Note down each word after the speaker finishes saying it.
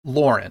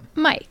Lauren.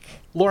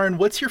 Mike. Lauren,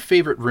 what's your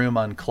favorite room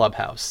on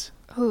Clubhouse?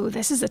 Ooh,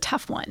 this is a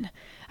tough one.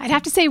 I'd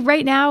have to say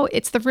right now,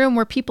 it's the room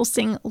where people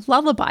sing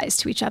lullabies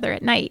to each other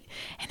at night.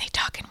 And they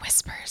talk in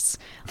whispers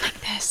like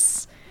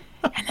this.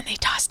 And then they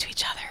toss to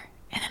each other.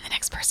 And then the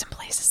next person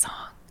plays a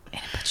song.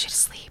 And it puts you to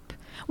sleep.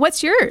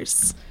 What's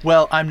yours?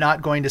 Well, I'm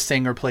not going to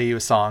sing or play you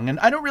a song. And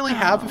I don't really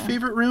have a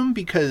favorite room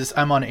because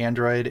I'm on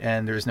Android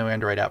and there's no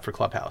Android app for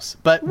Clubhouse.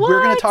 But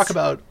we're going to talk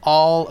about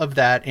all of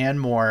that and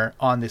more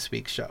on this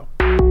week's show.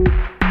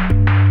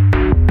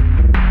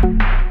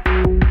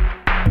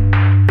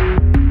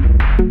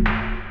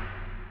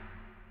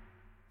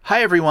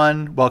 Hi,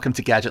 everyone. Welcome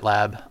to Gadget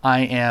Lab.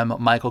 I am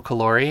Michael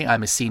Calori.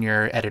 I'm a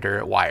senior editor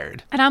at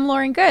Wired. And I'm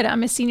Lauren Good.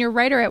 I'm a senior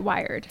writer at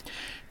Wired.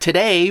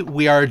 Today,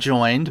 we are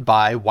joined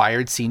by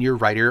Wired senior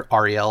writer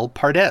Ariel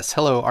Pardes.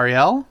 Hello,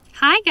 Ariel.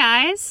 Hi,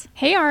 guys.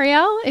 Hey,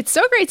 Ariel. It's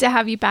so great to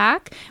have you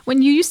back.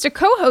 When you used to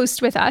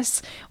co-host with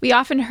us, we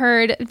often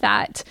heard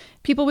that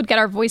people would get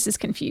our voices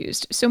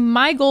confused. So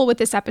my goal with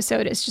this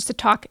episode is just to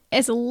talk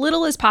as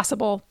little as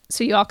possible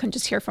so you all can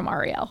just hear from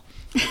Ariel.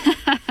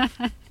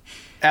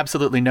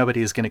 Absolutely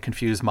nobody is going to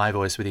confuse my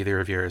voice with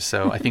either of yours,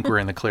 so I think we're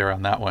in the clear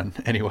on that one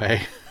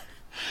anyway.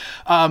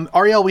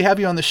 Ariel, we have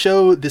you on the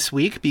show this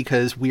week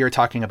because we are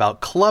talking about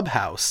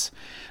Clubhouse.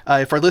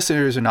 If our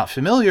listeners are not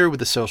familiar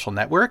with the social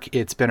network,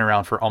 it's been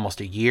around for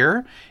almost a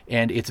year,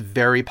 and it's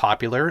very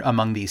popular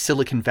among the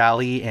Silicon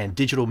Valley and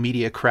digital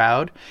media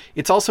crowd.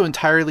 It's also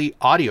entirely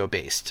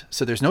audio-based,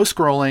 so there's no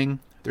scrolling,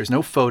 there's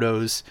no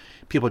photos.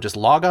 People just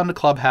log on to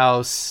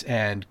Clubhouse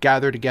and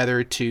gather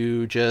together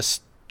to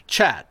just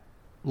chat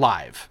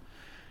live.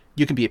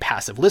 You can be a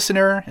passive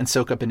listener and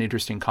soak up an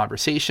interesting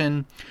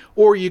conversation,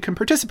 or you can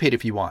participate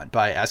if you want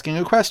by asking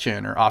a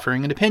question or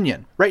offering an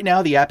opinion. Right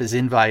now, the app is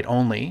invite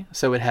only,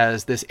 so it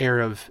has this air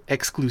of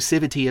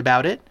exclusivity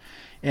about it,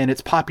 and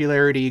its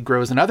popularity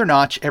grows another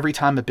notch every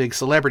time a big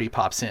celebrity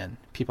pops in.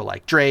 People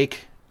like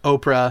Drake,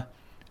 Oprah,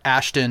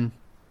 Ashton.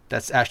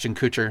 That's Ashton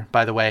Kutcher,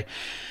 by the way.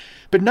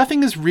 But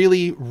nothing has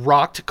really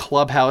rocked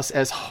Clubhouse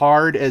as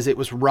hard as it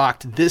was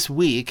rocked this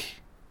week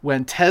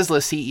when Tesla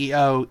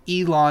CEO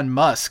Elon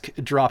Musk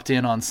dropped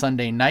in on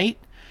Sunday night.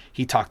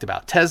 He talked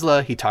about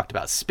Tesla, he talked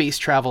about space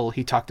travel,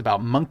 he talked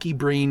about monkey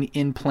brain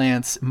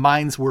implants,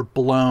 minds were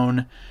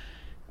blown,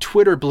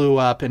 Twitter blew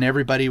up, and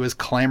everybody was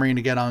clamoring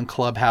to get on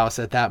Clubhouse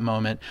at that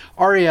moment.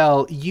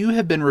 Ariel, you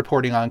have been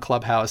reporting on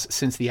Clubhouse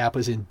since the app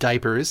was in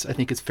diapers, I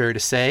think it's fair to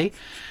say.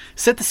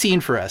 Set the scene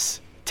for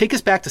us. Take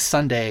us back to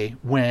Sunday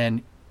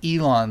when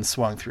Elon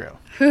swung through.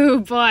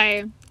 Oh,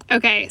 boy.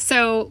 Okay,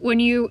 so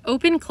when you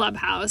open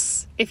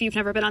Clubhouse, if you've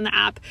never been on the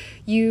app,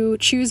 you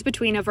choose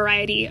between a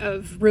variety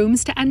of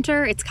rooms to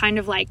enter. It's kind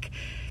of like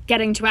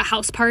getting to a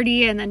house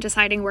party and then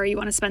deciding where you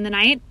want to spend the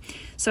night.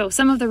 So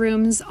some of the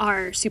rooms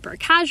are super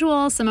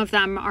casual, some of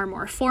them are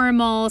more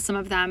formal, some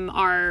of them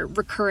are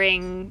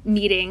recurring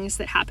meetings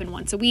that happen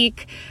once a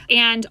week.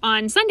 And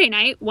on Sunday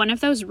night, one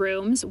of those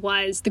rooms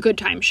was The Good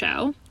Time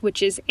Show,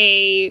 which is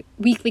a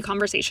weekly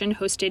conversation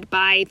hosted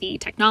by the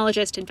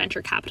technologist and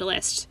venture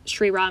capitalist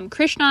Sriram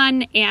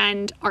Krishnan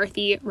and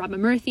Arthi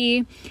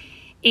Ramamurthy.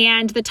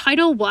 And the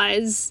title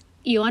was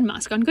Elon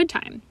Musk on Good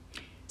Time.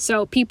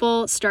 So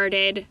people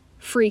started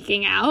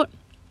freaking out.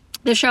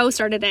 The show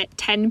started at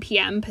 10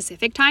 p.m.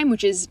 Pacific time,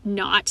 which is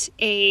not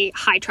a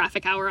high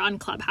traffic hour on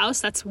Clubhouse.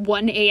 That's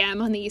 1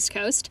 a.m. on the East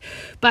Coast.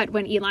 But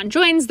when Elon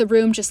joins, the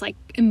room just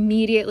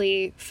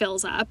immediately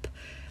fills up.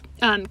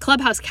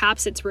 Clubhouse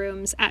caps its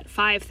rooms at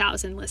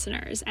 5,000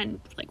 listeners.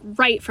 And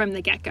right from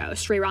the get-go,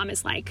 Sriram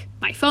is like,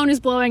 my phone is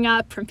blowing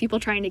up from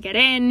people trying to get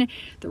in.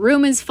 The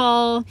room is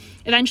full.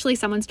 Eventually,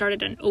 someone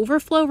started an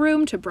overflow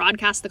room to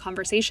broadcast the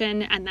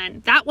conversation. And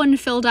then that one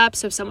filled up.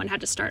 So someone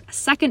had to start a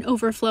second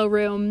overflow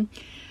room.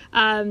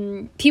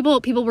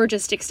 People were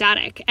just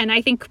ecstatic. And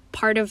I think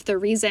part of the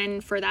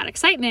reason for that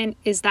excitement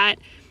is that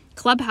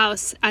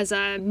Clubhouse as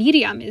a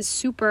medium is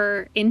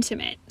super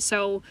intimate.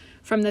 So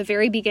from the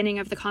very beginning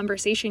of the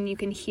conversation, you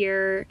can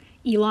hear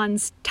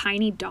Elon's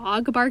tiny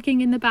dog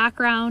barking in the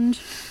background.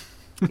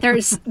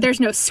 There's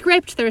no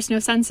script. There's no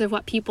sense of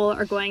what people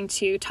are going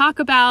to talk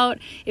about.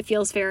 It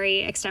feels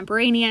very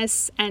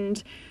extemporaneous.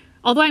 And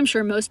although I'm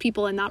sure most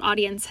people in that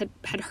audience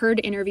had heard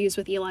interviews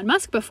with Elon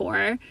Musk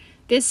before,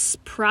 this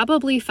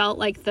probably felt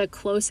like the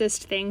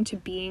closest thing to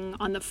being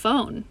on the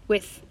phone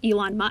with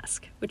Elon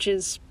Musk, which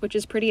is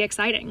pretty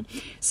exciting.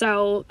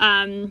 So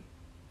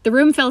the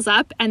room fills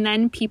up and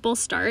then people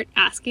start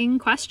asking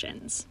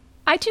questions.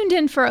 I tuned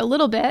in for a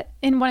little bit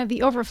in one of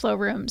the overflow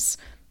rooms,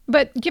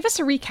 but give us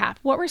a recap.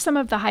 What were some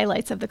of the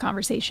highlights of the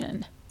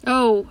conversation?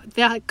 Oh,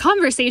 the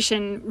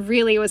conversation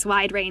really was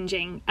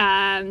wide-ranging.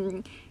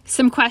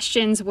 Some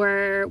questions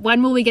were,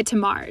 when will we get to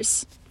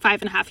Mars?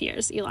 5.5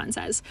 years, Elon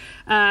says.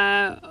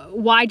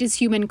 Why does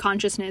human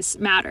consciousness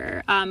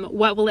matter?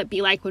 What will it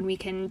be like when we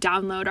can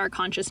download our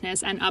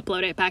consciousness and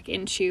upload it back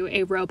into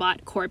a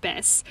robot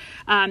corpus?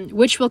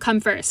 Which will come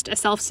first, a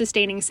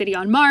self-sustaining city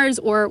on Mars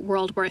or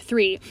World War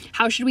III?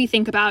 How should we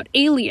think about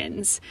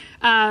aliens?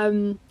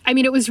 I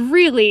mean, it was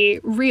really,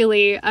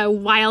 really a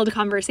wild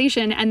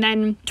conversation. And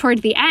then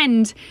toward the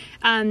end,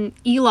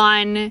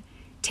 Elon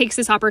takes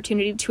this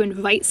opportunity to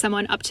invite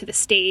someone up to the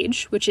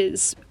stage, which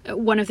is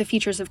one of the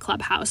features of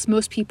Clubhouse.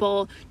 Most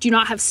people do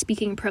not have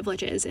speaking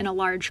privileges in a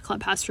large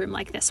Clubhouse room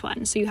like this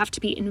one. So you have to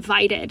be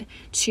invited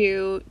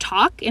to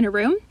talk in a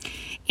room.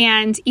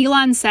 And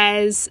Elon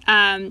says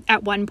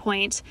at one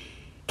point,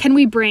 can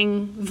we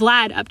bring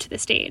Vlad up to the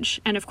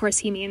stage? And of course,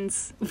 he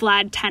means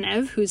Vlad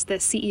Tenev, who's the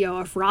CEO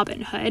of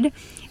Robinhood.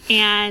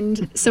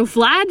 And so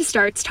Vlad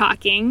starts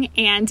talking,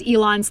 and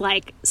Elon's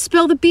like,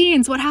 spill the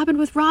beans. What happened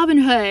with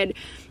Robinhood?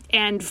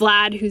 And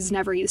Vlad, who's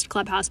never used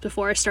Clubhouse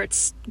before,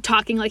 starts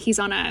talking like he's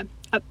on a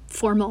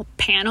formal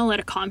panel at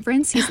a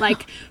conference. He's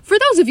like, for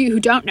those of you who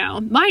don't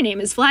know, my name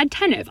is Vlad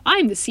Tenev.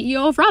 I'm the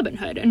CEO of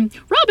Robinhood. And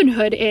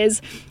Robinhood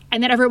is...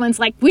 And then everyone's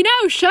like, we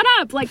know, shut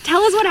up. Like,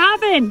 tell us what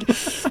happened.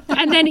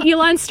 And then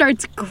Elon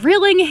starts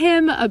grilling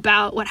him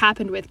about what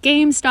happened with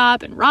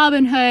GameStop and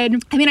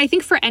Robinhood. I mean, I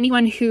think for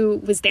anyone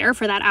who was there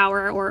for that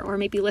hour or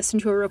maybe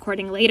listened to a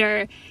recording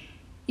later,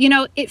 you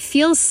know, it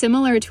feels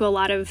similar to a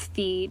lot of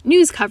the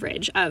news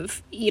coverage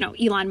of, you know,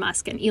 Elon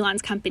Musk and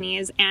Elon's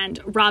companies and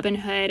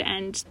Robinhood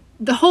and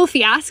the whole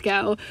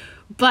fiasco.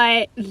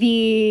 But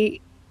the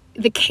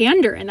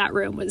candor in that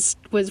room was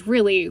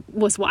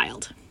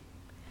wild.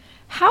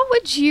 How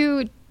would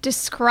you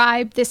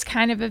describe this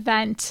kind of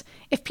event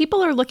if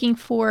people are looking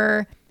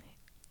for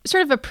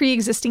sort of a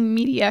pre-existing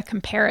media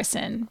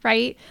comparison,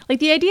 right? Like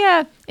the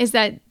idea is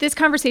that this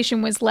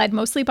conversation was led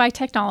mostly by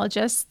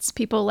technologists,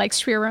 people like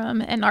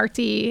Sriram and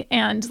Arti,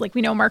 and like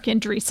we know Mark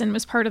Andreessen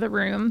was part of the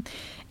room.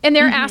 And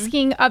they're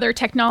asking other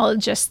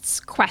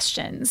technologists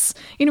questions.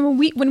 You know,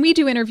 when we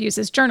do interviews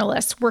as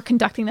journalists, we're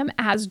conducting them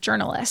as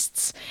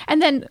journalists.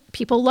 And then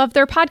people love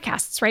their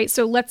podcasts, right?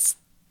 So let's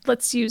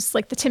use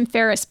like the Tim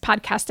Ferriss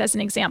podcast as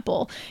an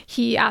example.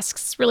 He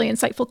asks really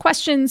insightful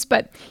questions,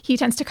 but he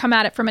tends to come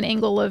at it from an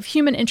angle of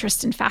human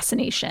interest and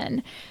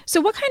fascination.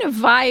 So what kind of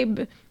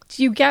vibe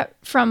do you get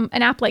from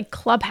an app like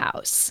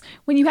Clubhouse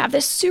when you have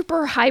this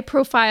super high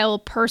profile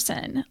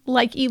person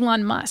like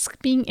Elon Musk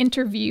being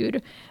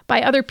interviewed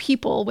by other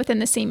people within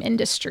the same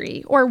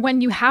industry? Or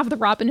when you have the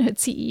Robinhood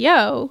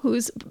CEO,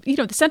 who's, you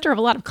know, the center of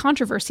a lot of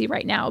controversy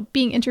right now,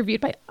 being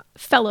interviewed by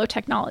fellow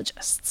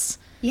technologists?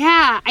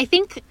 Yeah, I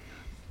think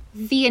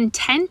the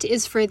intent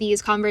is for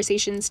these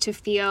conversations to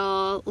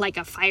feel like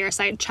a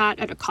fireside chat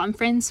at a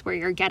conference where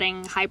you're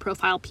getting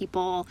high-profile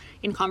people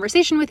in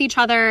conversation with each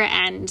other,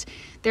 and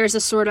there's a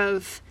sort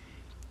of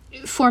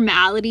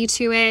formality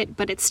to it,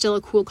 but it's still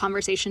a cool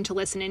conversation to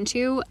listen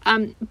into.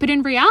 But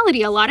in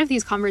reality, a lot of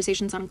these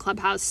conversations on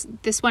Clubhouse,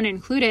 this one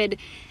included,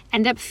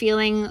 end up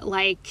feeling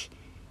like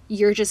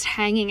you're just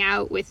hanging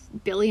out with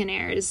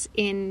billionaires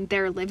in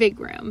their living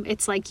room.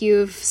 It's like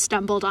you've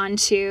stumbled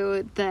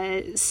onto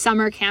the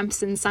summer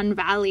camps in Sun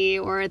Valley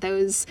or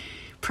those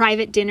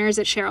private dinners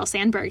at Sheryl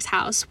Sandberg's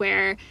house,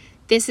 where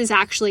this is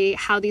actually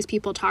how these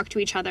people talk to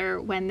each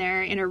other when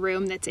they're in a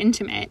room that's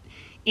intimate.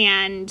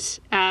 And,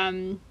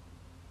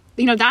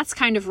 you know, that's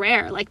kind of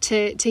rare, like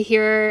to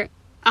hear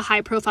a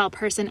high profile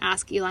person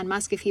ask Elon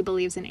Musk if he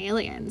believes in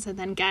aliens and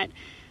then get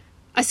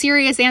a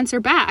serious answer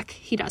back.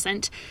 He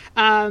doesn't.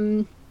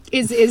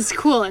 Is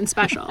cool and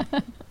special.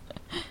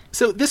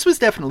 So this was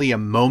definitely a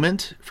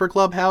moment for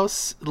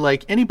Clubhouse.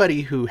 Like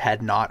anybody who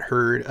had not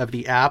heard of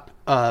the app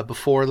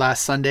before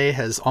last Sunday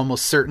has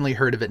almost certainly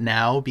heard of it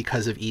now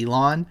because of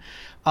Elon.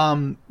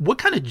 What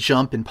kind of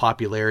jump in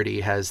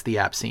popularity has the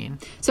app seen?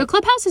 So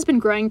Clubhouse has been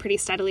growing pretty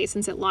steadily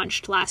since it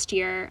launched last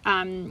year.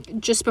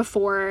 Just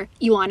before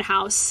Elon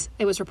House,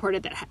 it was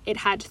reported that it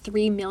had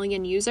 3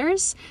 million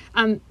users.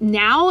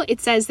 Now it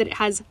says that it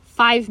has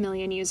 5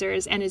 million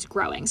users and is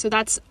growing. So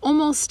that's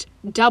almost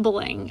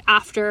doubling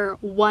after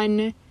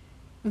one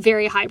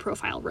very high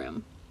profile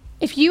room.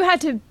 If you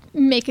had to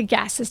make a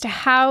guess as to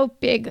how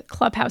big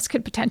Clubhouse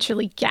could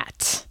potentially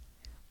get,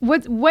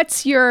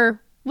 what's your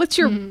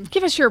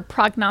give us your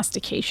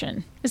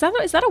prognostication? Is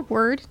that a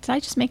word? Did I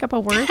just make up a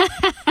word?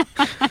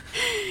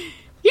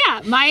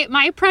 Yeah,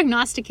 my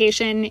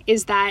prognostication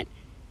is that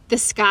the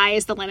sky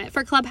is the limit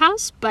for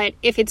Clubhouse, but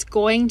if it's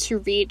going to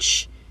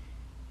reach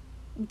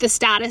the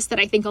status that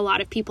I think a lot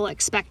of people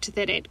expect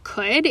that it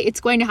could, it's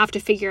going to have to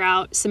figure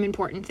out some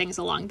important things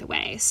along the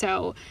way.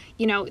 So,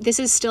 you know, this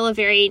is still a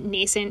very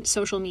nascent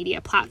social media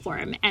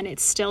platform, and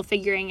it's still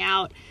figuring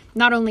out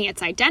not only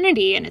its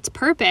identity and its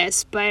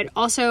purpose, but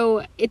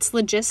also its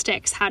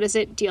logistics. How does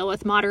it deal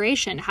with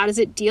moderation? How does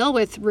it deal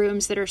with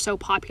rooms that are so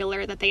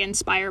popular that they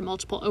inspire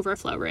multiple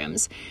overflow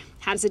rooms?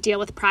 How does it deal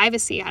with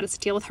privacy? How does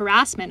it deal with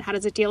harassment? How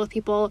does it deal with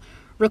people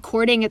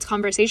recording its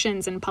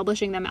conversations and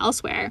publishing them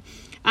elsewhere?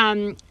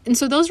 And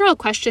so those are all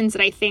questions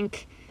that I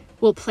think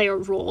will play a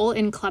role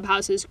in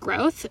Clubhouse's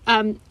growth.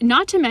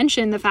 Not to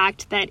mention the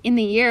fact that in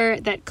the year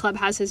that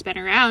Clubhouse has been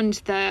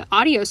around, the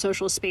audio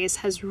social space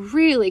has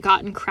really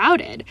gotten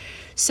crowded.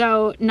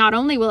 So not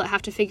only will it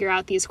have to figure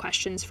out these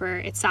questions for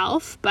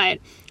itself, but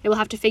it will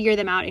have to figure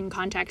them out in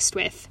context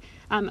with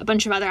a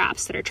bunch of other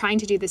apps that are trying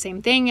to do the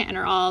same thing and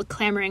are all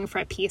clamoring for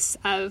a piece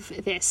of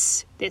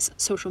this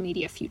social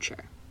media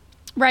future.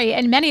 Right.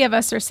 And many of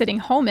us are sitting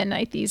home at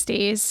night these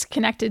days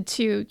connected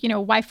to,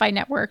 Wi-Fi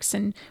networks,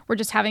 and we're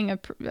just having a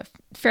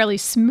fairly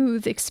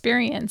smooth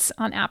experience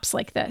on apps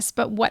like this.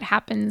 But what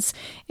happens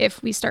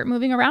if we start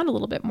moving around a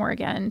little bit more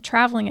again,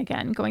 traveling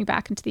again, going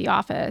back into the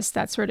office,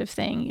 that sort of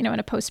thing, in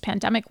a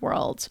post-pandemic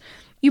world?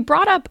 You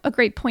brought up a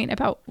great point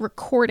about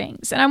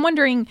recordings, and I'm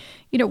wondering,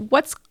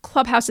 what's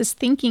Clubhouse's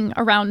thinking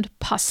around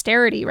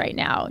posterity right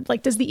now?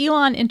 Like, does the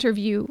Elon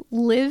interview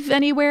live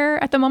anywhere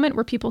at the moment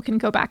where people can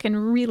go back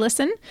and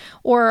re-listen,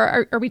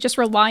 or are we just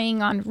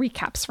relying on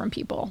recaps from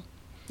people?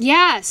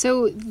 Yeah,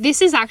 so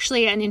this is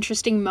actually an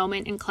interesting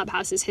moment in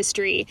Clubhouse's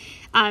history.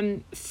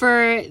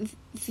 For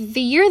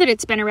the year that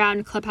it's been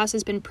around, Clubhouse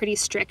has been pretty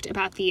strict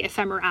about the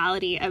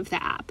ephemerality of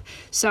the app.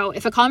 So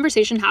if a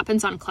conversation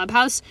happens on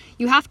Clubhouse,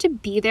 you have to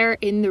be there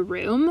in the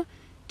room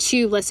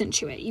to listen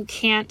to it. You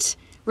can't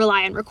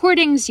rely on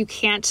recordings. You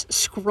can't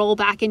scroll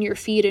back in your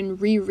feed and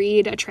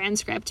reread a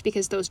transcript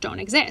because those don't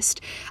exist.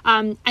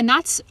 And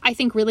that's, I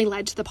think, really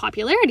led to the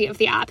popularity of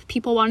the app.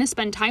 People want to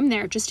spend time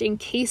there just in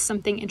case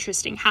something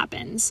interesting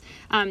happens.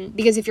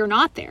 Because if you're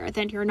not there,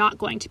 then you're not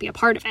going to be a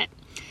part of it.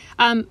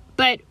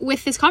 But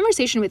with this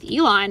conversation with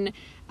Elon,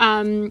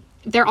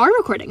 there are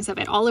recordings of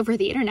it all over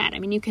the internet. I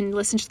mean, you can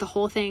listen to the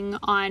whole thing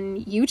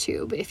on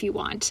YouTube if you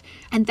want.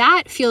 And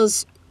that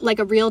feels like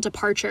a real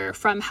departure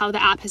from how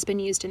the app has been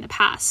used in the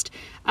past.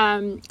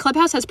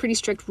 Clubhouse has pretty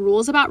strict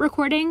rules about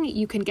recording.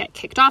 You can get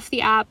kicked off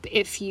the app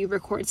if you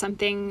record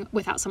something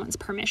without someone's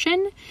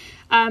permission.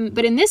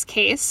 But in this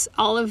case,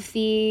 all of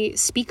the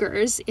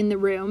speakers in the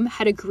room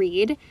had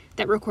agreed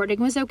that recording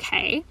was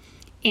okay.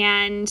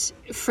 And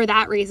for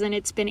that reason,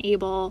 it's been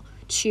able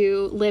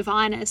to live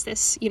on as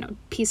this,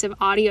 piece of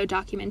audio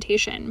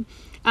documentation.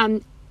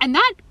 And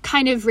that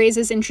kind of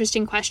raises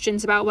interesting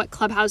questions about what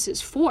Clubhouse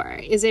is for.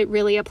 Is it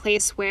really a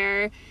place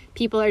where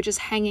people are just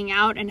hanging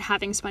out and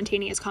having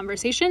spontaneous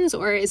conversations,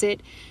 or is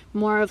it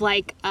more of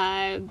like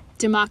a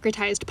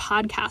democratized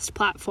podcast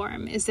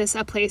platform? Is this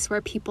a place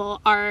where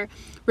people are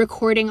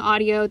recording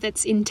audio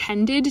that's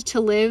intended to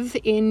live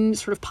in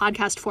sort of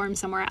podcast form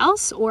somewhere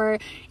else? Or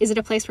is it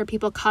a place where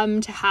people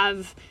come to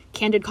have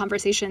candid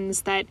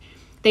conversations that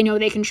they know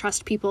they can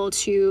trust people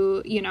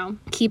to,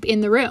 keep in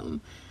the room?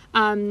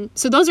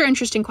 So those are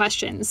interesting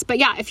questions. But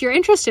yeah, if you're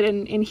interested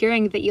in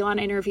hearing the Elon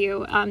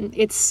interview,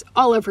 it's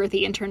all over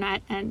the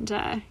internet,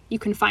 and you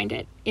can find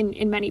it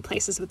in many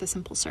places with a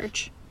simple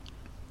search.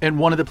 And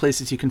one of the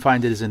places you can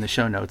find it is in the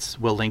show notes.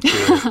 We'll link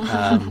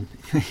to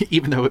it,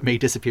 even though it may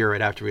disappear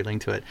right after we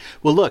link to it.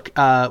 Well, look,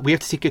 we have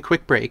to take a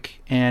quick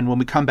break. And when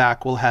we come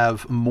back, we'll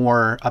have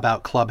more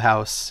about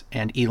Clubhouse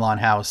and Elon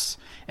House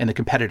and the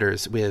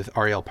competitors with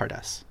Ariel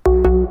Pardes.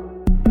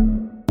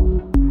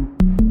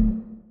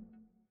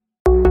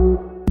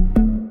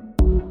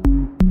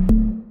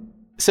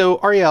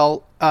 So,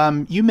 Ariel,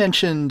 you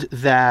mentioned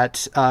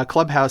that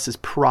Clubhouse is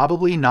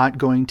probably not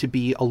going to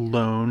be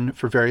alone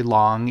for very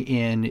long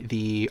in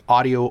the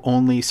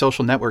audio-only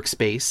social network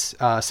space.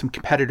 Some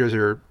competitors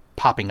are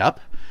popping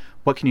up.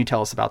 What can you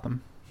tell us about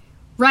them?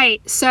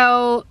 Right.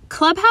 So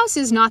Clubhouse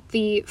is not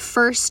the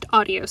first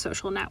audio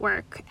social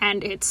network,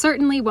 and it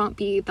certainly won't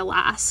be the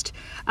last.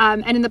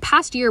 And in the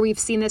past year, we've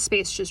seen this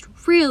space just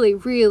really,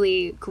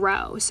 really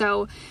grow.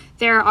 So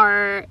there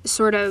are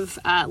sort of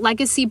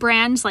legacy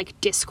brands like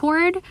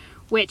Discord,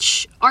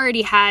 which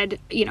already had,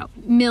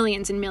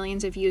 millions and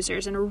millions of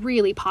users and a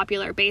really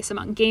popular base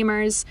among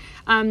gamers.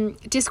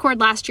 Discord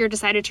last year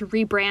decided to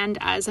rebrand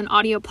as an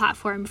audio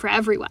platform for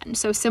everyone.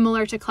 So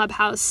similar to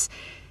Clubhouse,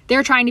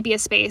 they're trying to be a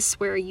space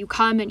where you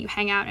come and you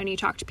hang out and you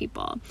talk to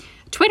people.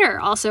 Twitter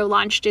also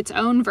launched its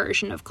own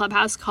version of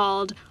Clubhouse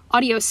called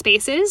Audio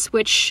Spaces,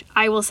 which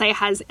I will say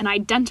has an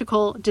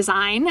identical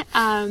design.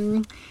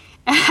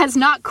 It has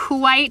not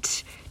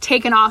quite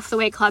taken off the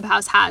way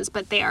Clubhouse has,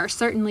 but they are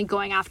certainly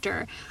going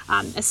after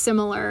a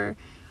similar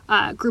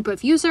group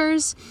of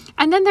users.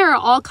 And then there are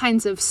all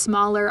kinds of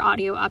smaller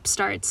audio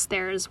upstarts.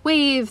 There's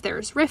Wave,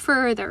 there's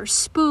Riffer, there's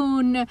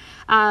Spoon,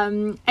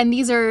 and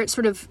these are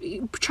sort of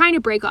trying to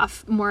break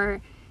off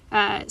more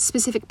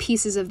specific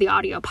pieces of the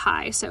audio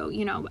pie. So,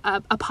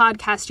 a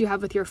podcast you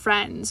have with your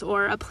friends,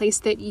 or a place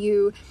that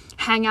you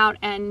hang out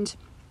and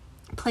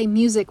play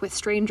music with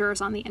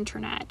strangers on the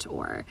internet,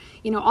 or,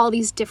 all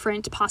these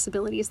different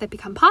possibilities that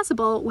become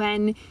possible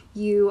when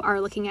you are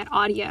looking at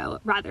audio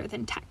rather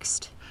than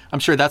text. I'm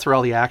sure that's where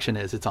all the action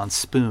is. It's on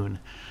Spoon.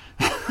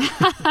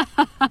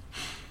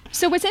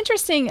 So what's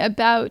interesting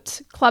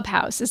about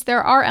Clubhouse is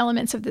there are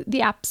elements of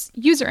the app's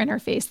user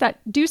interface that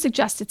do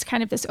suggest it's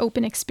kind of this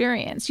open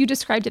experience. You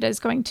described it as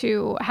going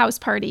to a house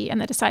party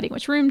and then deciding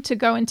which room to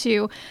go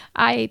into.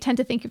 I tend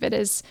to think of it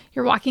as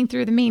you're walking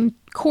through the main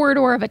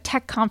corridor of a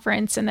tech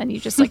conference, and then you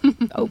just like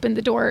open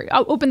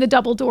the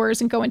double doors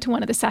and go into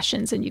one of the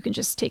sessions, and you can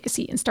just take a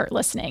seat and start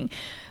listening.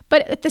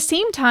 But at the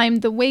same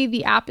time, the way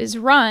the app is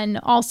run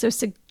also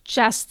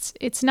suggests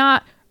it's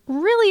not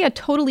really a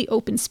totally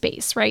open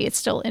space, right? It's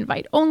still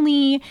invite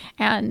only,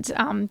 and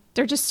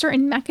there are just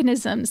certain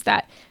mechanisms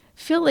that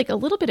feel like a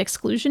little bit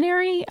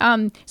exclusionary.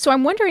 So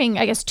I'm wondering,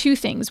 I guess, two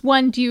things.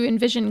 One, do you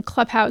envision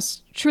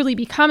Clubhouse truly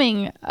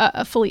becoming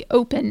a fully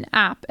open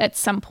app at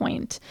some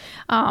point?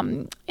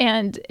 And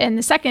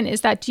the second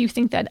is that, do you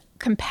think that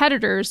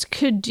competitors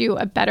could do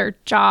a better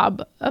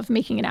job of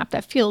making an app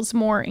that feels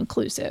more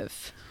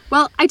inclusive?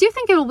 Well, I do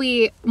think it will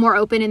be more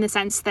open in the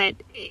sense that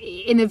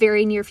in the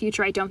very near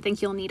future, I don't think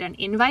you'll need an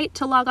invite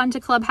to log on to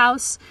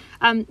Clubhouse.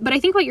 But I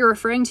think what you're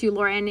referring to,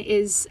 Lauren,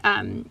 is,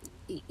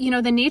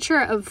 the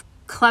nature of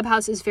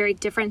Clubhouse is very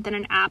different than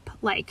an app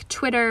like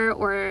Twitter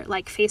or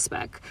like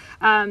Facebook.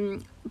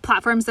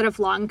 Platforms that have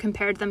long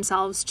compared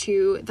themselves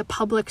to the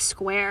public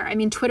square. I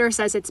mean, Twitter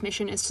says its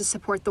mission is to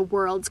support the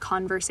world's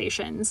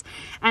conversations.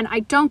 And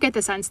I don't get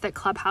the sense that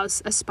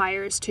Clubhouse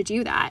aspires to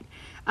do that.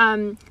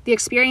 The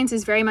experience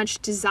is very much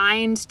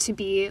designed to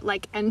be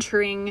like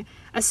entering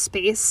a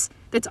space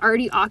that's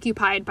already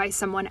occupied by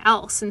someone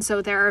else. And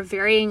so there are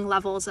varying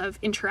levels of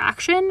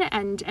interaction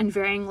and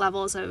varying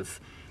levels of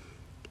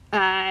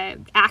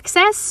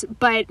access,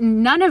 but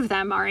none of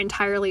them are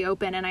entirely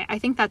open. And I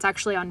think that's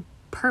actually on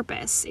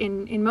purpose.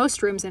 In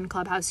most rooms in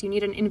Clubhouse, you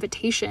need an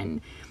invitation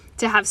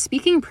to have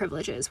speaking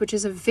privileges, which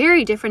is a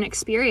very different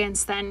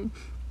experience than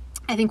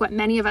I think what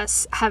many of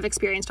us have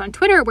experienced on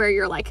Twitter, where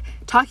you're like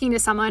talking to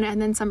someone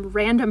and then some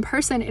random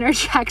person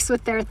interjects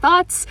with their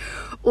thoughts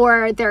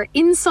or their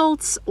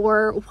insults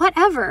or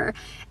whatever.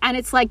 And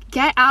it's like,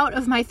 get out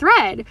of my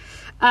thread.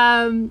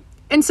 And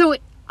so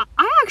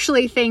I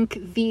actually think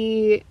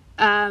the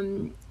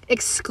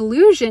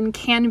exclusion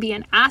can be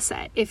an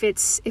asset if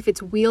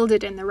it's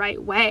wielded in the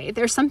right way.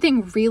 There's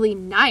something really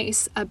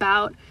nice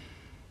about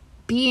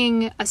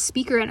being a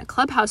speaker in a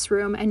Clubhouse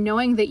room and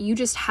knowing that you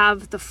just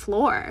have the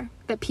floor,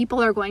 that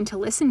people are going to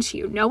listen to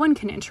you. No one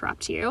can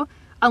interrupt you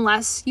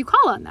unless you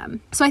call on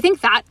them. So I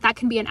think that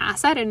can be an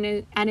asset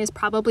and is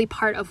probably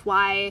part of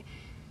why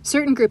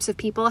certain groups of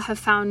people have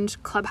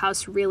found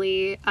Clubhouse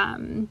really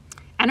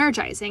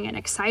energizing and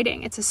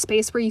exciting. It's a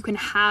space where you can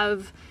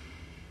have,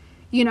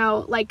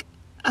 like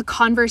a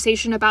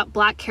conversation about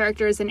Black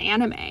characters in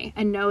anime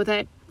and know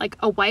that like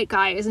a white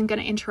guy isn't going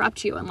to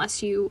interrupt you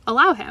unless you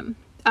allow him.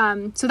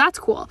 So that's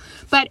cool.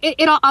 But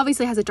it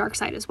obviously has a dark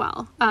side as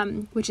well,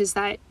 which is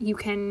that you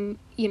can,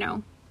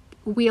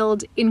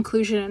 wield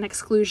inclusion and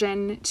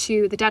exclusion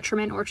to the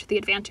detriment or to the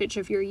advantage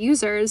of your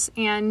users.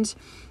 And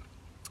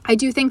I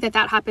do think that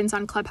happens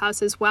on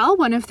Clubhouse as well.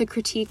 One of the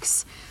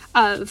critiques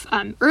of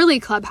early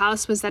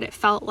Clubhouse was that it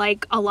felt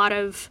like a lot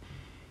of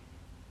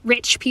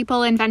rich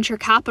people in venture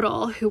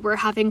capital who were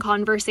having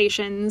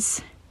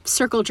conversations,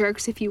 circle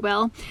jerks, if you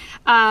will,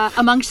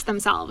 amongst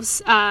themselves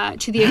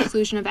to the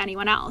exclusion of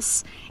anyone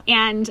else.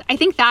 And I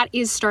think that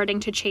is starting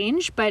to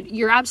change, but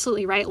you're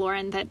absolutely right,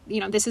 Lauren, that,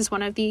 this is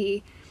one of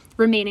the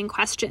remaining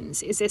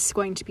questions. Is this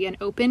going to be an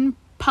open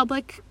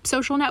public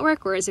social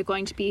network, or is it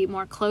going to be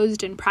more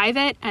closed and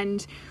private?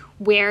 And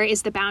where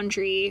is the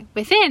boundary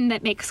within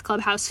that makes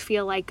Clubhouse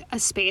feel like a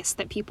space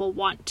that people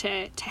want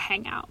to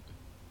hang out?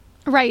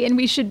 Right. And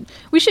we should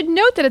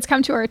note that it's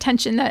come to our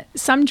attention that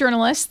some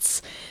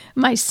journalists,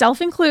 myself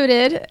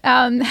included,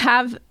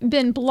 have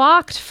been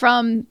blocked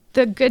from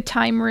the Good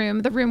Time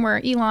room, the room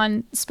where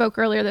Elon spoke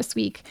earlier this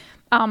week,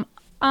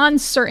 on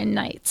certain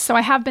nights. So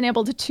I have been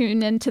able to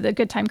tune into the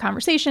Good Time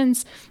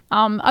conversations.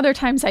 Other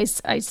times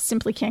I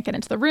simply can't get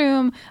into the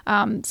room.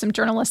 Some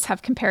journalists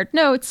have compared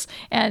notes,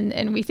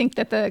 and we think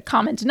that the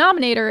common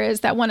denominator is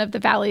that one of the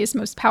Valley's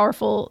most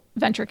powerful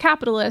venture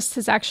capitalists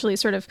has actually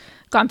sort of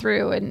gone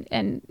through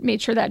and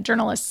made sure that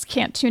journalists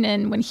can't tune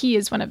in when he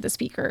is one of the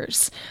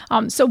speakers.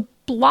 So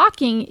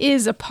blocking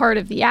is a part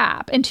of the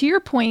app. And to your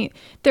point,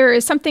 there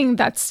is something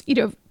that's,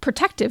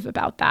 protective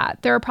about that.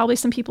 There are probably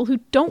some people who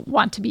don't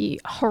want to be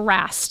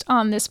harassed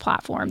on this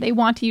platform. They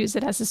want to use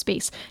it as a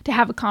space to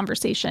have a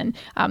conversation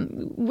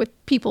with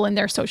people in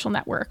their social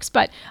networks.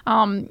 But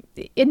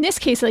in this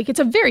case, like, it's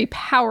a very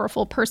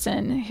powerful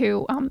person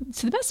who,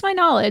 to the best of my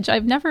knowledge,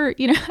 I've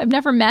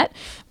never met,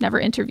 never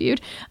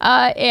interviewed,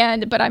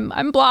 but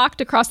I'm blocked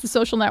across the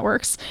social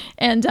networks,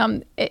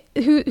 and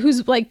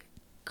who's like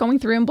going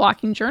through and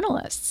blocking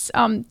journalists.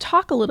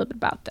 Talk a little bit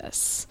about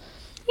this.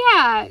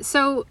 Yeah,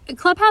 so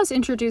Clubhouse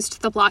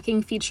introduced the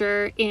blocking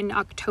feature in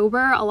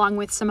October, along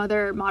with some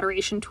other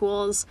moderation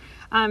tools.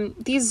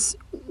 These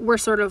were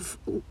sort of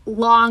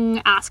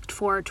long asked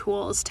for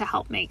tools to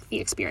help make the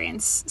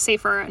experience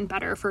safer and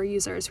better for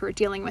users who are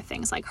dealing with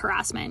things like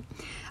harassment.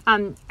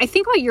 I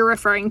think what you're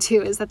referring to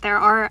is that there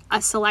are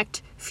a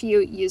select few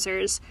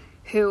users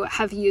who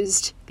have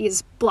used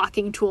these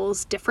blocking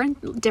tools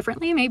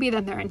differently maybe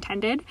than they're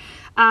intended.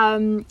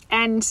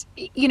 And,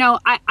 you know,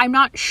 I'm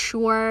not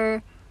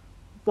sure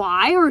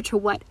why or to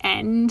what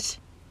end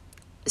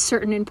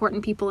certain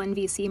important people in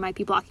VC might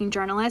be blocking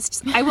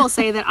journalists. I will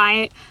say that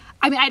I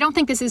mean, I don't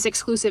think this is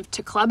exclusive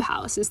to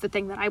Clubhouse is the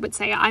thing that I would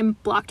say. I'm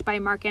blocked by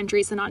Marc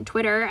Andreessen on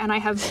Twitter, and I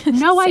have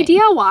no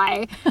idea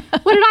why.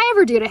 What did I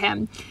ever do to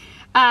him?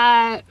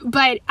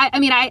 But I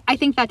mean, I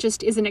think that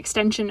just is an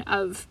extension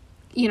of,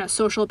 you know,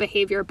 social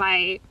behavior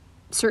by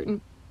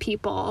certain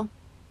people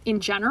in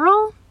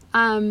general.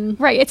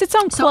 Right. It's its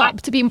own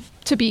club to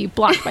be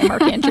blocked by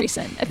Marc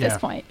Andreessen at this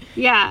point.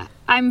 Yeah.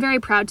 I'm very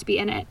proud to be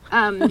in it.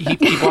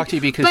 He blocked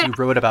you because you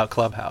wrote about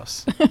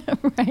Clubhouse.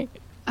 Right.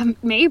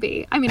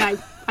 Maybe. I mean,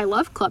 I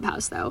love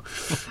Clubhouse, though.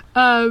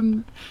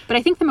 But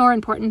I think the more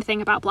important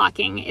thing about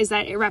blocking is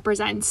that it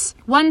represents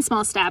one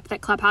small step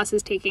that Clubhouse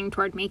is taking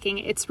toward making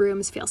its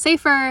rooms feel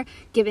safer,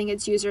 giving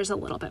its users a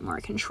little bit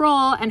more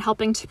control, and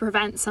helping to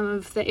prevent some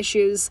of the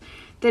issues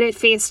that it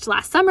faced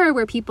last summer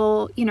where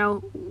people, you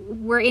know,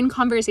 were in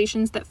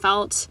conversations that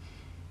felt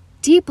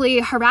deeply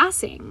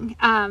harassing.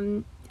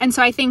 And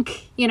so I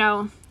think, you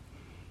know,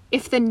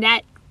 if the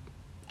net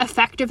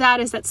effect of that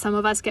is that some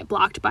of us get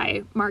blocked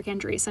by Marc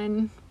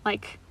Andreessen,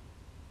 like,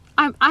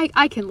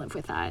 I can live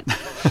with that.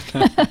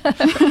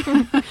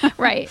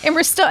 Right. And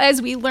we're still,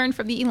 as we learned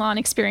from the Elon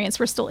experience,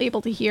 we're still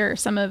able to hear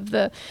some of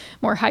the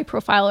more high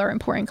profile or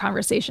important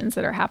conversations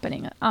that are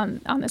happening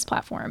on this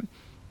platform.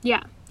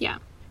 Yeah. Yeah.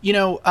 You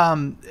know,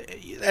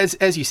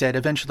 as you said,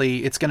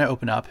 eventually it's going to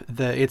open up.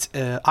 It's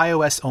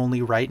iOS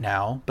only right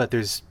now, but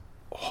there's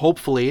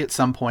hopefully at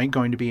some point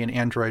going to be an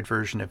Android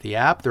version of the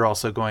app. They're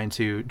also going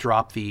to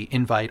drop the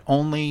invite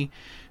only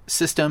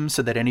system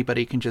so that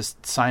anybody can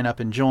just sign up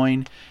and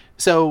join.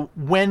 So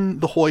when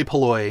the hoi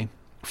polloi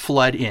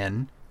flood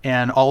in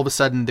and all of a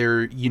sudden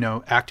their, you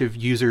know, active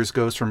users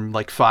goes from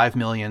like 5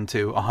 million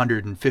to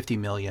 150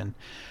 million,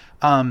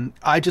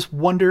 I just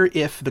wonder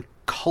if the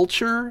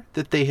culture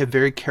that they have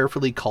very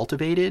carefully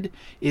cultivated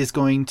is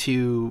going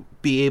to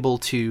be able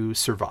to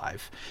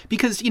survive,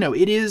 because, you know,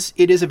 it is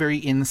a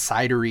very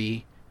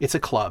insidery, it's a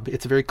club,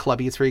 it's very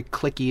clubby, it's very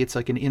cliquey, it's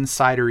like an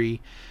insidery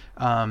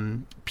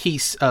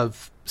piece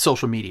of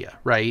social media,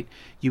 right?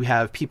 You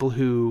have people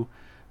who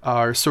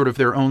are sort of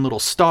their own little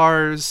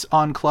stars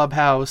on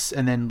Clubhouse,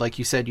 and then, like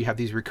you said, you have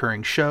these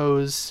recurring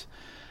shows.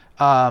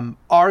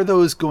 Are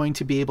those going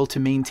to be able to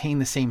maintain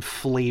the same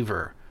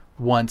flavor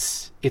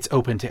once it's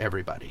open to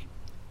everybody?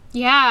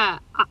 Yeah,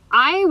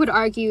 I would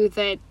argue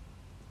that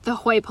the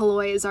hoi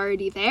polloi is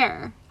already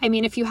there. I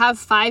mean, if you have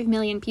 5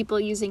 million people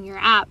using your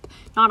app,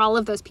 not all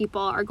of those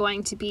people are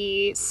going to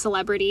be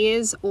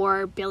celebrities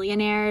or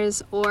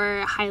billionaires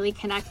or highly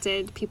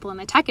connected people in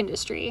the tech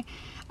industry.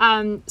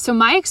 So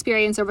my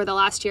experience over the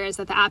last year is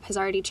that the app has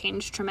already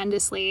changed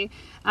tremendously.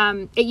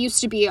 It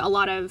used to be a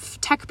lot of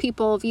tech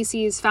people,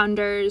 VCs,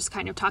 founders,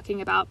 kind of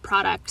talking about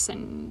products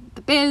and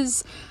the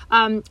biz.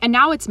 And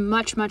now it's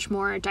much, much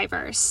more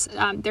diverse.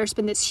 There's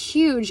been this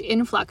huge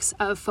influx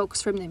of folks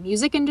from the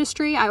music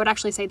industry. I would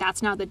actually say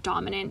that's now the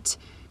dominant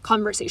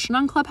conversation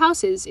on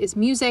Clubhouse is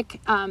music.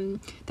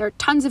 There are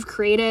tons of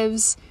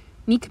creatives.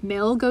 Meek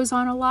Mill goes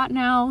on a lot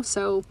now,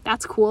 so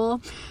that's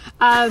cool.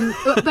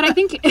 But I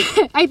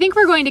think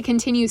we're going to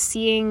continue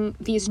seeing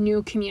these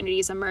new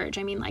communities emerge.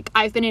 I mean, like,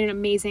 I've been in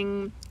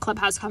amazing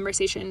Clubhouse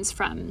conversations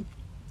from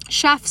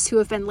chefs who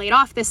have been laid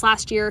off this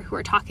last year, who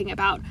are talking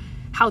about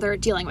how they're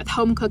dealing with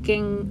home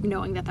cooking,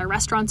 knowing that their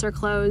restaurants are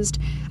closed.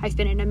 I've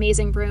been in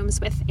amazing rooms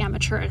with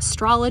amateur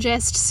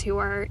astrologists who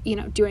are, you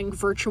know, doing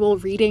virtual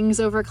readings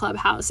over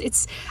Clubhouse.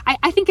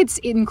 I think it's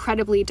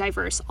incredibly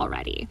diverse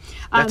already.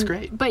 That's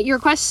great. But your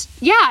question,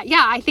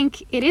 yeah, I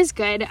think it is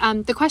good.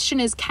 The question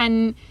is,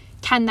 can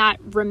that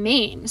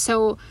remain?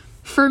 So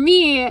for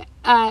me,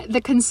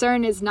 the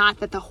concern is not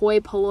that the hoi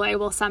polloi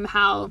will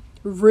somehow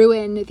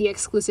ruin the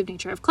exclusive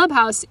nature of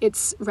Clubhouse.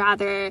 It's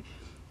rather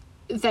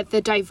that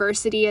the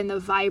diversity and the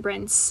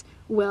vibrance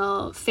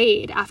will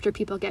fade after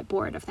people get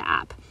bored of the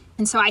app.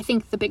 And so I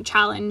think the big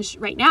challenge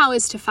right now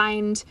is to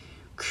find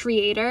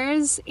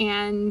creators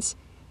and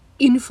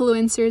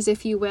influencers,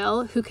 if you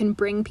will, who can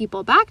bring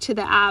people back to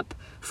the app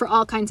for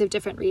all kinds of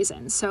different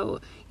reasons.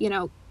 So, you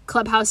know,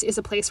 Clubhouse is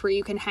a place where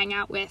you can hang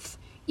out with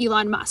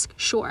Elon Musk,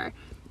 sure.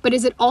 But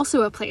is it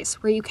also a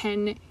place where you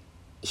can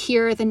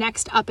hear the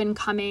next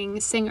up-and-coming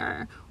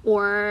singer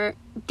or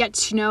get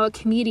to know a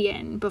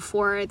comedian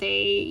before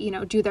they, you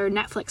know, do their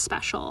Netflix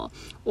special?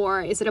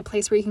 Or is it a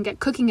place where you can get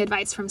cooking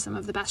advice from some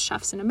of the best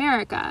chefs in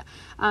America?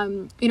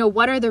 You know,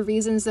 what are the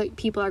reasons that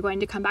people are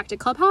going to come back to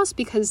Clubhouse?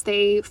 Because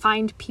they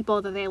find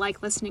people that they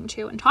like listening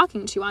to and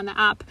talking to on the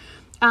app.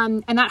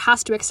 And that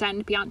has to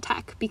extend beyond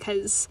tech,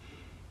 because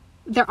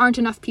there aren't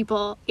enough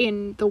people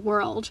in the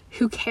world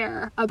who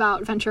care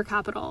about venture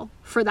capital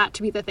for that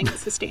to be the thing that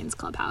sustains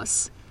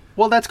Clubhouse.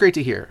 Well, that's great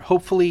to hear.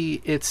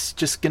 Hopefully it's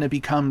just going to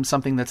become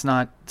something that's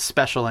not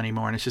special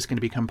anymore, and it's just going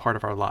to become part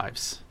of our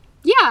lives.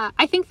 Yeah,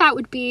 I think that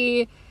would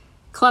be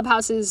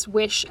Clubhouse's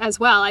wish as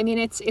well. I mean,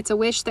 it's a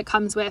wish that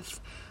comes with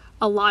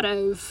a lot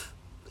of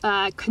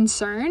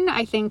concern.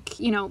 I think,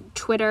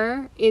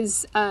 Twitter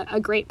is a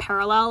great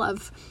parallel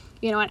of,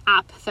 an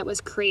app that was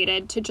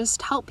created to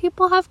just help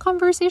people have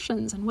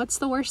conversations. And what's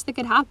the worst that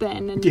could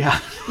happen? And,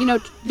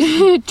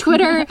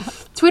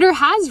 Twitter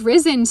has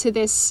risen to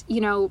this,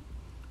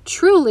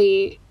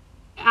 truly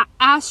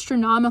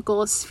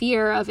astronomical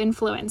sphere of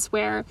influence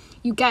where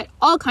you get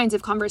all kinds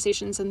of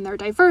conversations and they're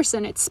diverse,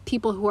 and it's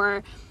people who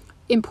are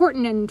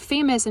important and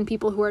famous and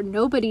people who are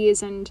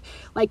nobodies, and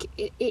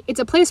it's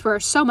a place where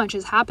so much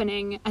is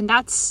happening, and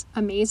that's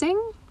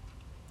amazing.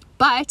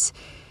 But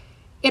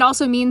it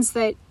also means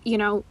that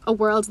a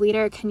world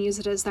leader can use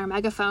it as their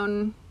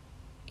megaphone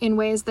in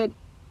ways that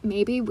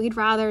maybe we'd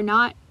rather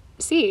not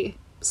see.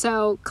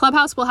 So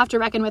Clubhouse will have to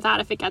reckon with that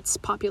if it gets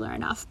popular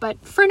enough, but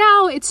for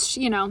now it's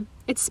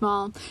it's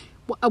small.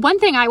 One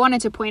thing I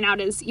wanted to point out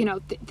is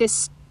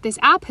this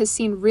app has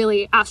seen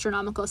really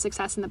astronomical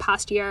success in the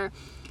past year.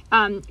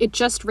 It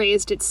just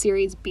raised its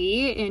Series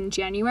B in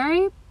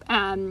January.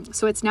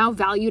 So it's now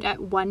valued at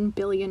 $1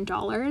 billion.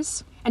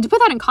 And to put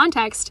that in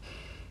context,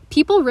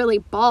 people really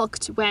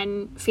balked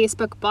when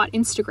Facebook bought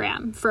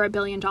Instagram for $1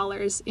 billion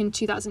in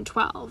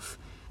 2012.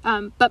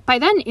 But by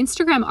then,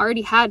 Instagram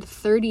already had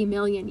 30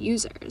 million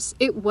users.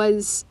 It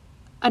was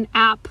an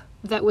app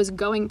that was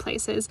going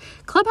places.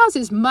 Clubhouse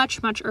is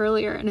much, much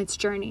earlier in its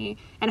journey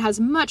and has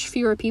much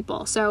fewer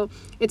people. So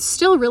it's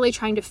still really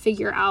trying to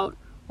figure out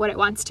what it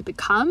wants to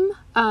become,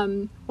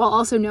 while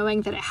also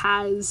knowing that it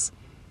has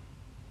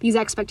these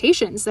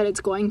expectations that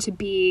it's going to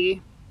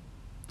be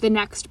the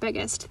next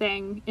biggest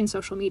thing in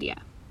social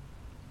media.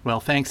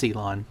 Well, thanks,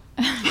 Elon.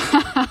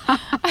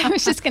 I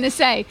was just going to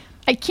say,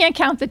 I can't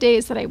count the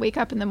days that I wake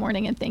up in the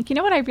morning and think, you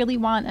know what, I really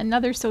want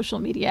another social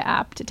media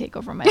app to take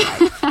over my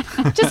life.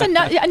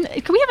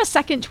 Can we have a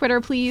second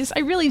Twitter, please?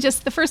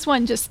 The first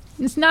one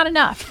it's not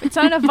enough. It's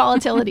not enough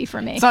volatility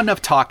for me. It's not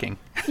enough talking.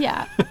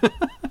 Yeah.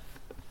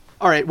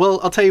 All right.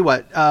 Well, I'll tell you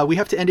what, we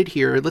have to end it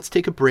here. Let's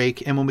take a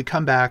break. And when we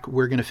come back,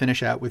 we're going to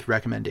finish out with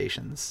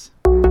recommendations.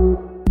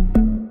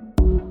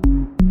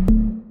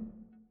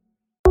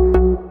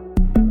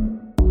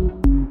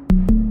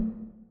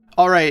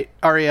 All right,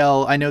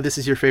 Arielle, I know this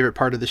is your favorite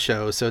part of the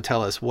show, so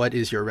tell us, what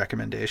is your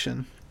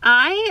recommendation?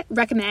 I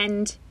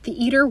recommend the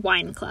Eater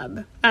Wine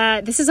Club.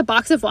 This is a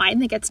box of wine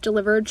that gets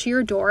delivered to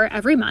your door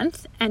every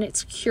month, and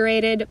it's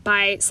curated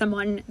by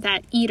someone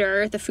that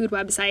Eater, the food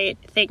website,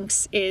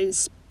 thinks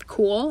is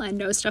cool and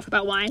knows stuff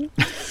about wine.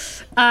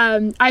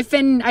 I've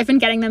been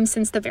getting them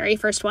since the very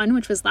first one,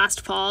 which was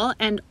last fall,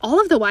 and all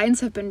of the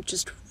wines have been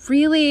just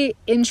really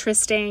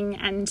interesting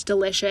and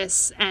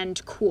delicious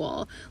and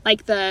cool.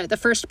 Like the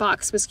first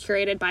box was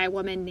curated by a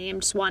woman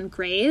named Swan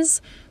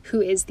Grays, who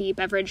is the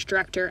beverage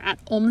director at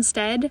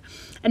Olmsted,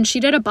 and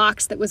she did a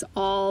box that was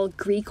all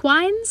Greek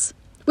wines,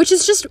 which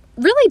is just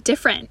really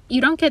different.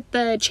 You don't get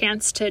the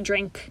chance to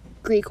drink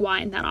Greek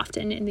wine that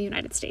often in the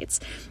United States.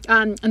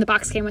 And the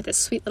box came with this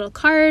sweet little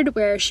card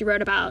where she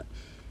wrote about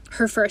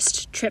her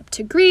first trip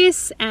to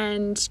Greece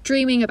and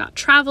dreaming about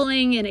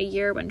traveling in a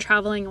year when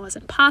traveling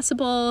wasn't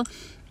possible,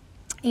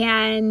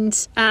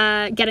 and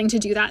getting to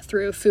do that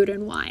through food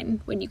and wine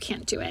when you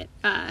can't do it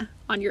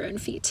on your own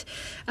feet.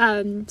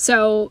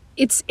 So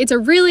it's a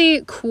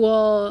really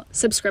cool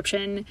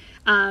subscription.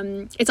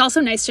 It's also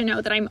nice to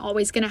know that I'm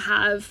always going to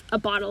have a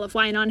bottle of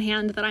wine on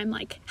hand that I'm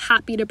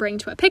happy to bring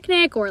to a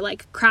picnic or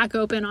crack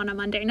open on a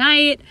Monday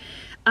night.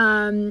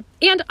 And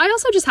I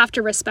also just have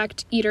to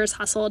respect Eater's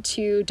hustle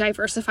to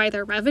diversify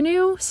their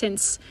revenue,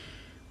 since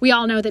we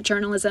all know that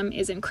journalism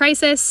is in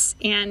crisis,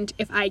 and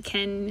if I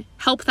can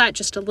help that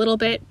just a little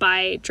bit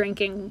by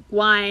drinking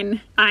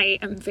wine, I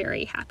am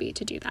very happy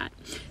to do that.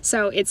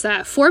 So it's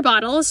 4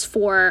 bottles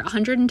for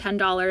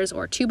 $110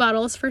 or 2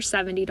 bottles for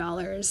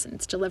 $70, and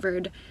it's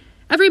delivered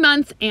every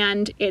month,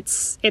 and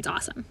it's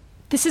awesome.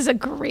 This is a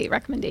great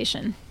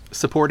recommendation.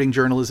 Supporting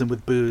journalism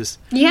with booze.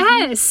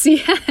 Yes,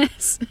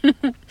 yes.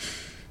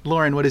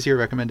 Lauren, what is your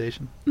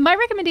recommendation? My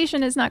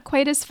recommendation is not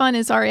quite as fun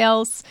as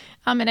Arielle's,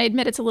 and I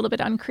admit it's a little bit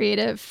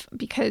uncreative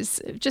because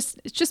it's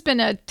just been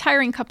a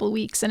tiring couple of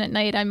weeks, and at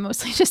night I'm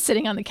mostly just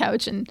sitting on the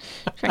couch and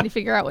trying to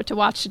figure out what to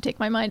watch to take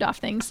my mind off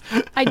things.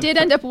 I did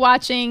end up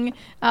watching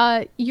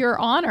Your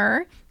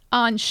Honor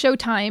on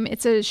Showtime.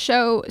 It's a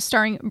show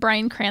starring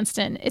Bryan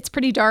Cranston. It's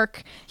pretty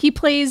dark. He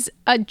plays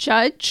a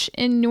judge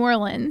in New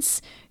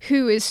Orleans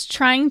who is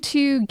trying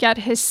to get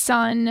his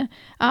son,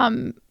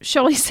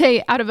 shall we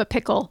say, out of a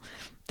pickle.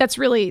 That's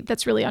really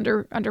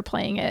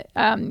underplaying it,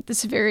 the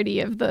severity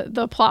of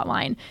the plot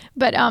line.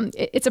 But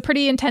it's a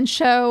pretty intense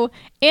show.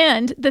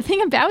 And the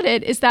thing about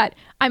it is that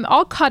I'm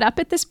all caught up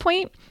at this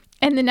point,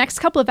 and the next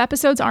couple of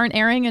episodes aren't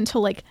airing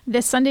until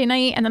this Sunday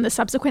night and then the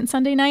subsequent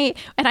Sunday night.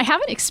 And I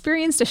haven't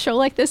experienced a show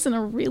like this in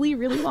a really,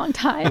 really long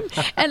time.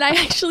 And I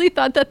actually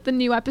thought that the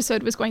new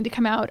episode was going to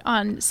come out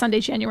on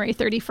Sunday, January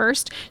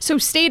 31st. So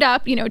stayed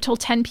up, till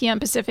 10 p.m.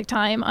 Pacific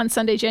time on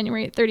Sunday,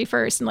 January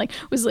 31st, and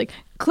was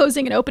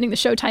closing and opening the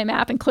Showtime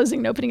app and closing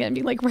and opening it and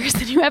being where's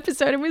the new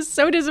episode? I was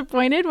so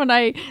disappointed when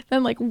I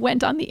then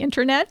went on the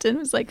internet and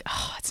was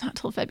oh, it's not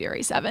till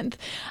February 7th.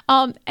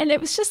 And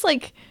it was just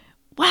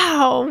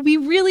wow, we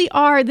really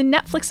are. The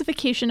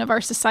Netflixification of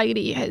our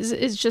society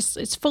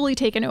it's fully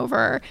taken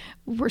over.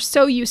 We're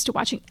so used to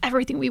watching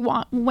everything we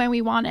want when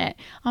we want it.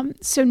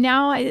 So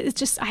now I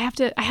have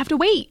to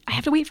wait. I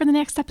have to wait for the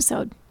next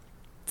episode.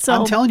 So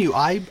I'm telling you,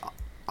 I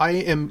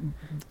am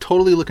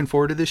totally looking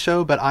forward to this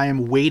show, but I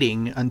am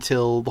waiting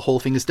until the whole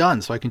thing is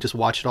done so I can just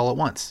watch it all at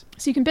once.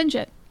 So you can binge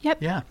it.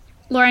 Yep. Yeah.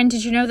 Lauren,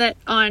 did you know that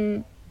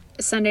on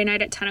Sunday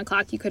night at 10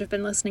 o'clock, you could have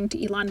been listening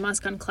to Elon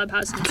Musk on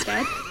Clubhouse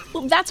instead?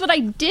 Well, that's what I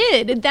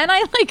did. And then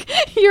I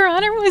Your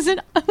Honor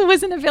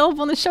wasn't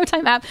available in the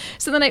Showtime app.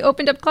 So then I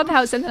opened up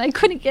Clubhouse and then I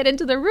couldn't get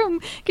into the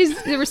room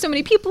because there were so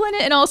many people in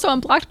it. And also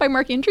I'm blocked by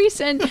Mark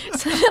Andreessen.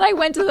 So then I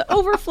went to the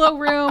overflow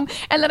room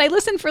and then I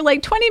listened for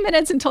 20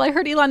 minutes until I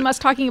heard Elon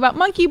Musk talking about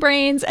monkey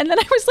brains. And then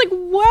I was like,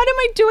 what am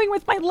I doing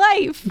with my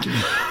life?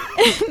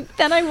 And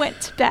then I went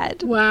to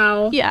bed.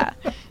 Wow. Yeah.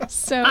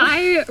 So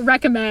I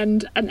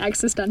recommend an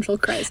existential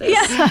crisis.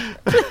 Yeah,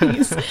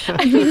 please.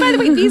 I mean, by the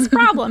way, these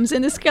problems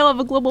in the scale of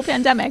a global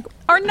pandemic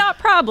are not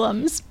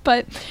problems,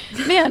 but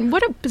man,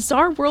 what a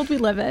bizarre world we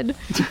live in.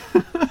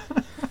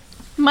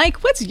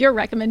 Mike, what's your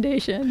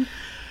recommendation?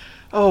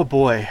 Oh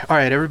boy. All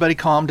right, everybody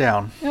calm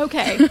down.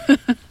 Okay.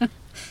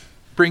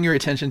 Bring your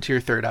attention to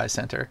your third eye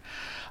center.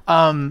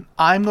 I'm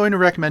going to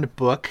recommend a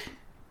book.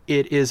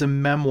 It is a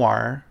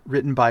memoir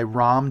written by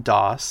Ram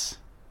Dass,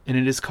 and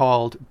it is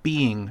called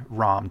Being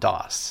Ram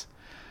Dass.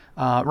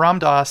 Ram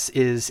Dass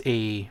is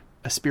a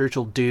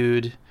spiritual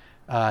dude.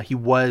 He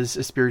was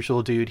a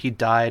spiritual dude. He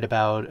died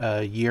about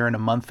a year and a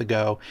month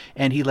ago,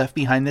 and he left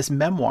behind this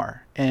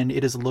memoir, and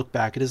it is a look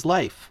back at his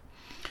life.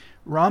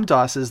 Ram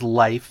Dass's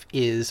life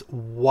is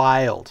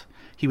wild.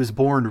 He was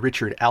born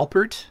Richard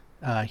Alpert.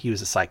 He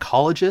was a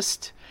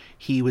psychologist.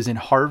 He was in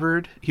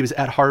Harvard. He was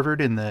at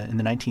Harvard in the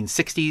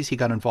 1960s. He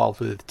got involved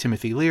with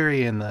Timothy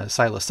Leary and the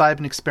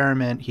psilocybin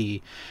experiment.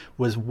 He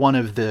was one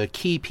of the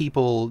key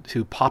people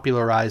to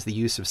popularize the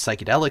use of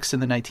psychedelics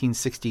in the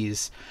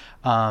 1960s.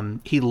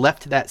 He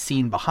left that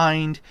scene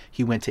behind.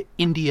 He went to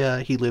India.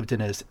 He lived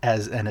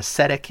as an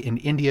ascetic in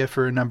India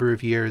for a number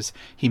of years.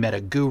 He met a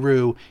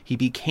guru. He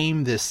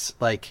became this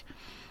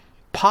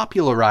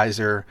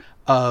popularizer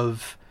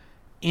of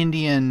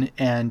Indian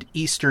and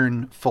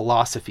Eastern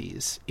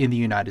philosophies in the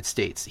United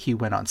States. He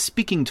went on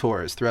speaking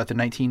tours throughout the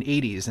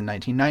 1980s and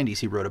 1990s.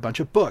 He wrote a bunch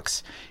of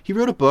books. He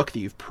wrote a book that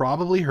you've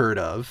probably heard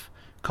of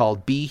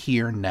called Be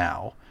Here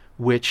Now,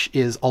 which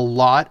is a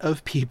lot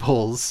of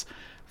people's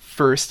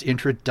first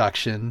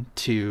introduction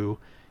to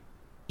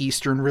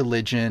Eastern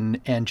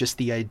religion and just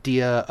the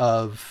idea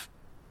of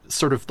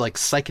sort of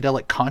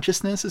psychedelic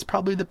consciousness is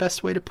probably the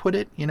best way to put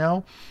it,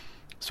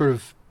 sort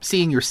of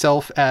seeing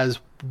yourself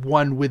as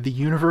one with the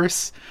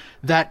universe.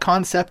 That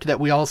concept that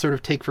we all sort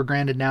of take for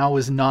granted now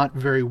was not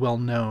very well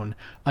known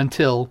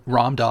until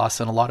Ram Dass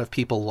and a lot of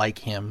people like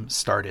him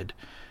started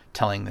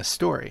telling this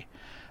story.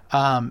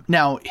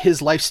 Now,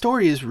 his life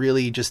story is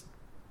really just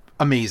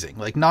amazing.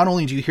 Not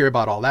only do you hear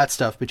about all that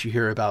stuff, but you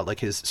hear about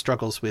his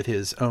struggles with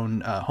his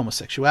own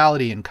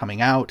homosexuality and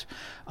coming out,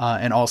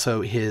 and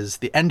also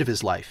the end of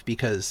his life,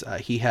 because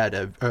he had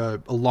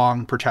a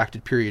long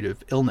protracted period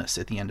of illness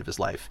at the end of his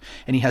life,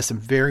 and he has some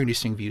very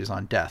interesting views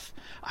on death.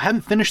 I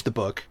haven't finished the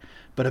book,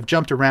 but I've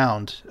jumped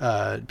around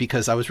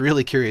because I was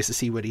really curious to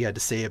see what he had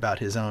to say about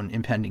his own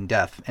impending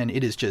death, and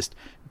it is just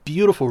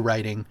beautiful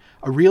writing,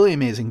 a really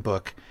amazing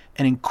book,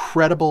 an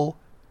incredible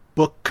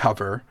book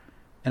cover.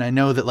 And I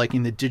know that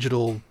in the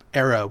digital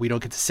era, we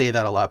don't get to say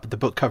that a lot, but the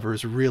book cover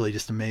is really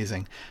just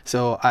amazing.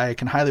 So I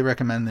can highly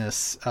recommend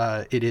this.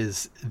 It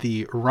is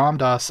the Ram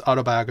Dass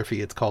autobiography.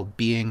 It's called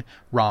Being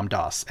Ram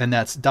Dass, and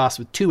that's Das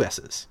with 2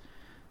 S's.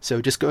 So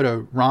just go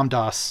to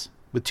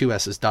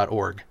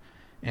ramdass.org,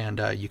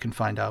 and you can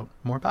find out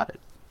more about it.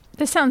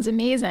 This sounds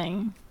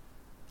amazing.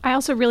 I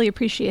also really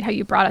appreciate how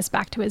you brought us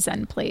back to a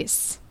Zen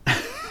place.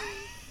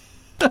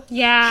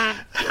 Yeah,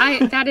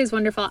 that is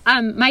wonderful.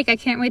 Mike, I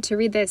can't wait to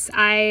read this.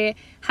 I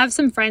have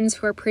some friends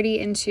who are pretty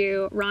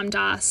into Ram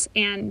Dass,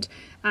 and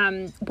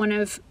one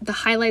of the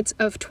highlights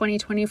of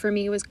 2020 for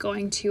me was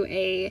going to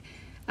a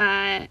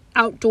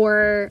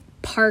outdoor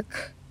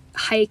park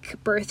hike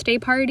birthday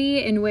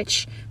party in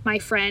which my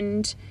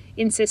friend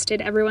insisted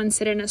everyone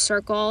sit in a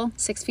circle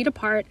 6 feet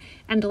apart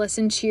and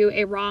listen to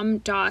a Ram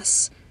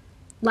Dass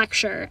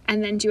lecture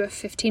and then do a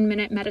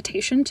 15-minute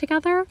meditation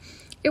together.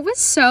 It was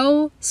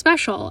so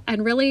special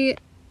and really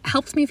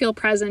helped me feel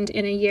present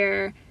in a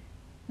year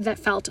that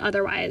felt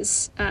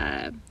otherwise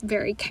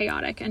very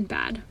chaotic and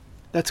bad.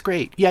 That's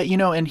great. Yeah,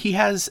 and he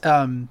has,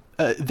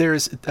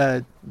 there's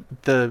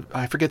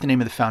I forget the name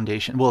of the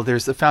foundation. Well,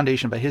 there's the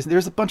foundation, but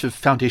there's a bunch of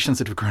foundations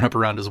that have grown up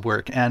around his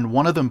work. And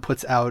one of them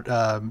puts out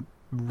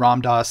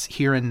Ram Dass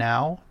Here and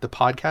Now, the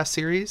podcast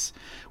series,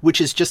 which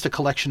is just a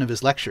collection of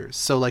his lectures.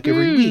 So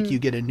every week you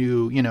get a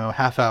new,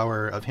 half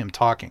hour of him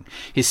talking.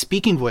 His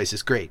speaking voice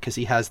is great because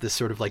he has this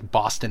sort of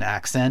Boston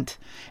accent,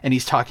 and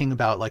he's talking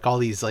about all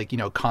these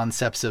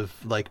concepts of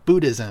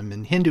Buddhism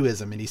and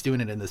Hinduism, and he's doing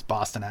it in this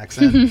Boston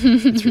accent.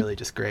 It's really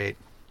just great.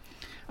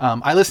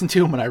 I listen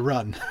to him when I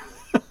run.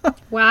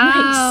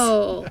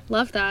 Wow. Nice.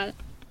 Love that.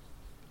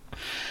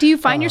 Do you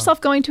find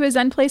yourself going to a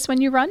Zen place when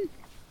you run?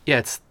 Yeah,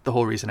 it's the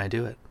whole reason I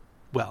do it.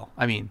 Well,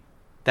 I mean,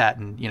 that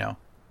and,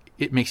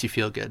 it makes you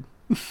feel good.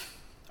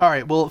 All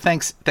right. Well,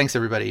 thanks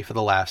everybody for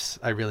the laughs.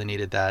 I really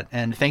needed that.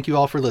 And thank you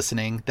all for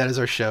listening. That is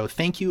our show.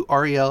 Thank you,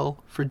 Arielle,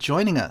 for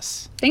joining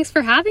us. Thanks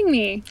for having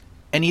me.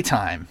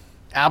 Anytime.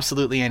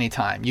 Absolutely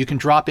anytime. You can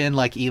drop in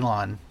like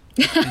Elon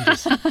and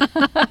just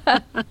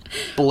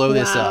blow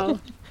this up.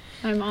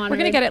 I'm honored. We're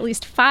going to get at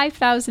least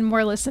 5,000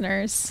 more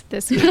listeners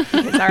this week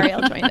because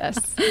Arielle joined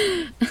us.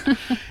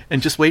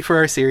 And just wait for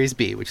our Series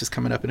B, which is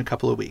coming up in a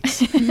couple of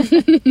weeks.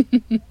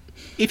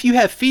 If you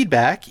have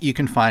feedback, you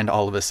can find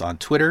all of us on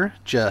Twitter.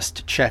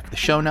 Just check the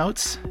show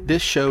notes.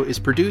 This show is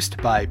produced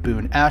by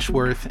Boone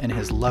Ashworth and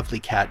his lovely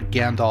cat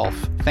Gandalf.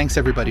 Thanks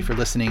everybody for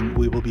listening.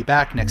 We will be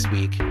back next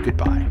week.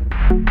 Goodbye.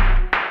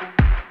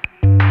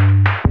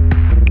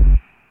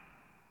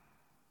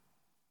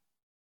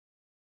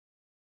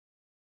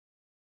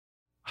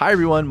 Hi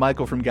everyone,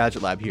 Michael from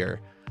Gadget Lab here.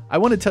 I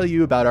want to tell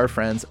you about our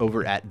friends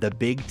over at the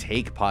Big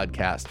Take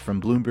podcast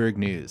from Bloomberg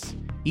News.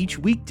 Each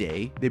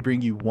weekday, they bring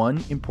you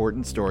one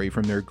important story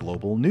from their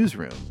global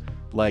newsroom,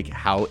 like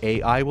how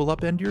AI will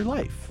upend your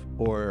life,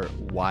 or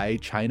why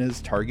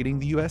China's targeting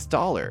the US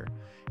dollar,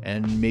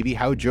 and maybe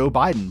how Joe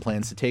Biden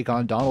plans to take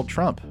on Donald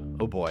Trump.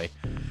 Oh boy.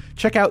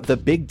 Check out The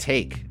Big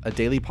Take, a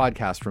daily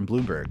podcast from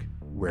Bloomberg,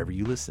 wherever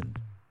you listen.